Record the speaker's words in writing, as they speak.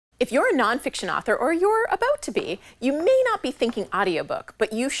If you're a nonfiction author, or you're about to be, you may not be thinking audiobook,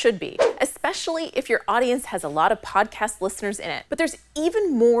 but you should be, especially if your audience has a lot of podcast listeners in it. But there's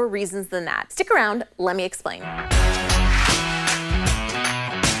even more reasons than that. Stick around, let me explain.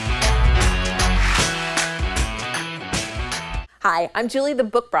 Hi, I'm Julie the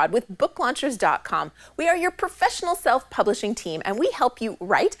Book Broad with booklaunchers.com. We are your professional self-publishing team, and we help you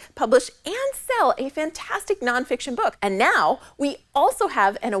write, publish, and sell a fantastic nonfiction book. And now we also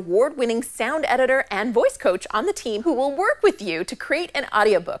have an award-winning sound editor and voice coach on the team who will work with you to create an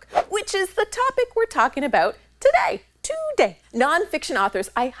audiobook, which is the topic we're talking about today. Nonfiction authors,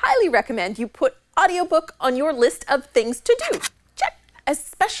 I highly recommend you put audiobook on your list of things to do.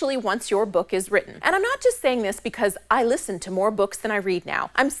 Especially once your book is written. And I'm not just saying this because I listen to more books than I read now.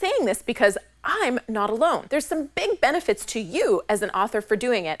 I'm saying this because I'm not alone. There's some big benefits to you as an author for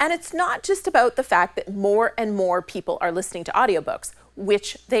doing it. And it's not just about the fact that more and more people are listening to audiobooks,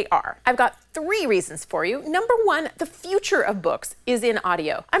 which they are. I've got 3 reasons for you. Number 1, the future of books is in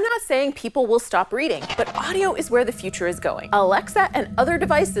audio. I'm not saying people will stop reading, but audio is where the future is going. Alexa and other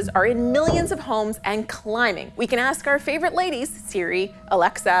devices are in millions of homes and climbing. We can ask our favorite ladies, Siri,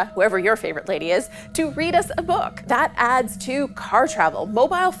 Alexa, whoever your favorite lady is, to read us a book. That adds to car travel,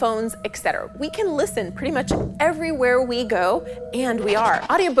 mobile phones, etc. We can listen pretty much everywhere we go, and we are.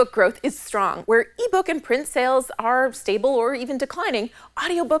 Audiobook growth is strong. Where ebook and print sales are stable or even declining,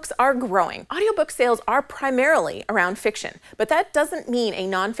 audiobooks are growing. Audiobook sales are primarily around fiction, but that doesn't mean a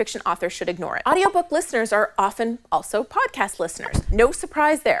nonfiction author should ignore it. Audiobook listeners are often also podcast listeners. No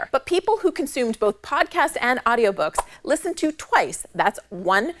surprise there. But people who consumed both podcasts and audiobooks listen to twice. That's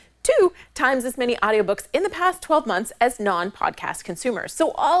 2 times as many audiobooks in the past 12 months as non-podcast consumers. So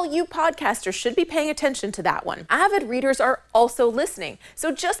all you podcasters should be paying attention to that one. Avid readers are also listening.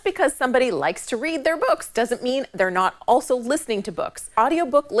 So just because somebody likes to read their books doesn't mean they're not also listening to books.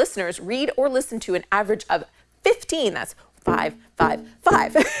 Audiobook listeners read or listen to an average of 15, that's 5.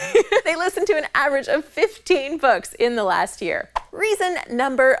 They listen to an average of 15 books in the last year. Reason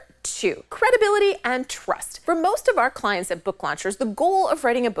number 2, credibility and trust. For most of our clients at Book Launchers, the goal of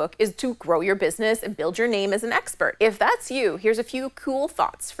writing a book is to grow your business and build your name as an expert. If that's you, here's a few cool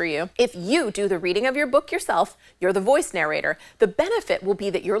thoughts for you. If you do the reading of your book yourself, you're the voice narrator, the benefit will be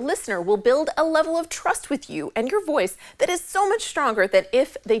that your listener will build a level of trust with you and your voice that is so much stronger than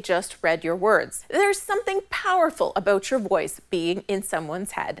if they just read your words. There's something powerful about your voice being in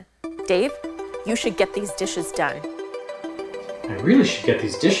someone's head. Dave, you should get these dishes done. I really should get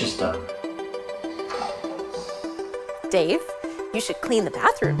these dishes done. Dave, you should clean the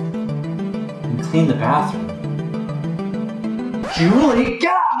bathroom. And clean the bathroom? Julie,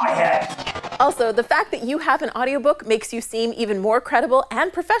 get out of my head! Also, the fact that you have an audiobook makes you seem even more credible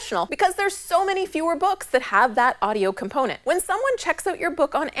and professional because there's so many fewer books that have that audio component. When someone checks out your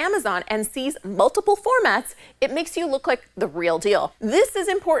book on Amazon and sees multiple formats, it makes you look like the real deal. This is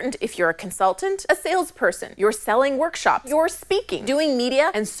important if you're a consultant, a salesperson, you're selling workshops, you're speaking, doing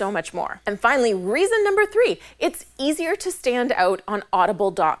media, and so much more. And finally, reason number 3, it's easier to stand out on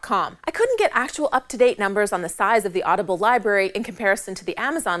audible.com. I couldn't get actual up-to-date numbers on the size of the Audible library in comparison to the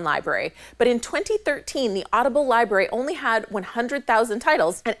Amazon library, but in 2013, the Audible library only had 100,000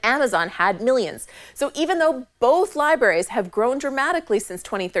 titles and Amazon had millions. So even though both libraries have grown dramatically since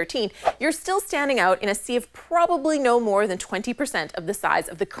 2013, you're still standing out in a sea of probably no more than 20% of the size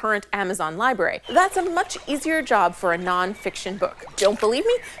of the current Amazon library. That's a much easier job for a nonfiction book. Don't believe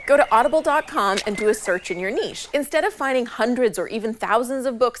me? Go to audible.com and do a search in your niche. Instead of finding hundreds or even thousands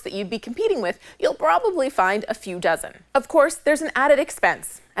of books that you'd be competing with, you'll probably find a few dozen. Of course, there's an added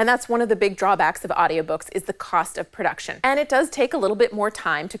expense. And that's one of the big drawbacks of audiobooks is the cost of production. And it does take a little bit more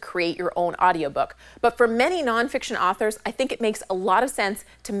time to create your own audiobook. But for many nonfiction authors, I think it makes a lot of sense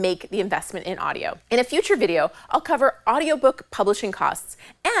to make the investment in audio. In a future video, I'll cover audiobook publishing costs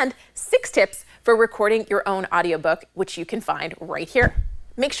and 6 tips for recording your own audiobook, which you can find right here.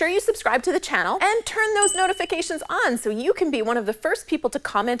 Make sure you subscribe to the channel and turn those notifications on so you can be one of the first people to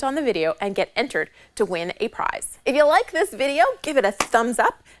comment on the video and get entered to win a prize. If you like this video, give it a thumbs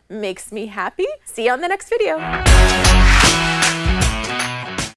up. Makes me happy. See you on the next video.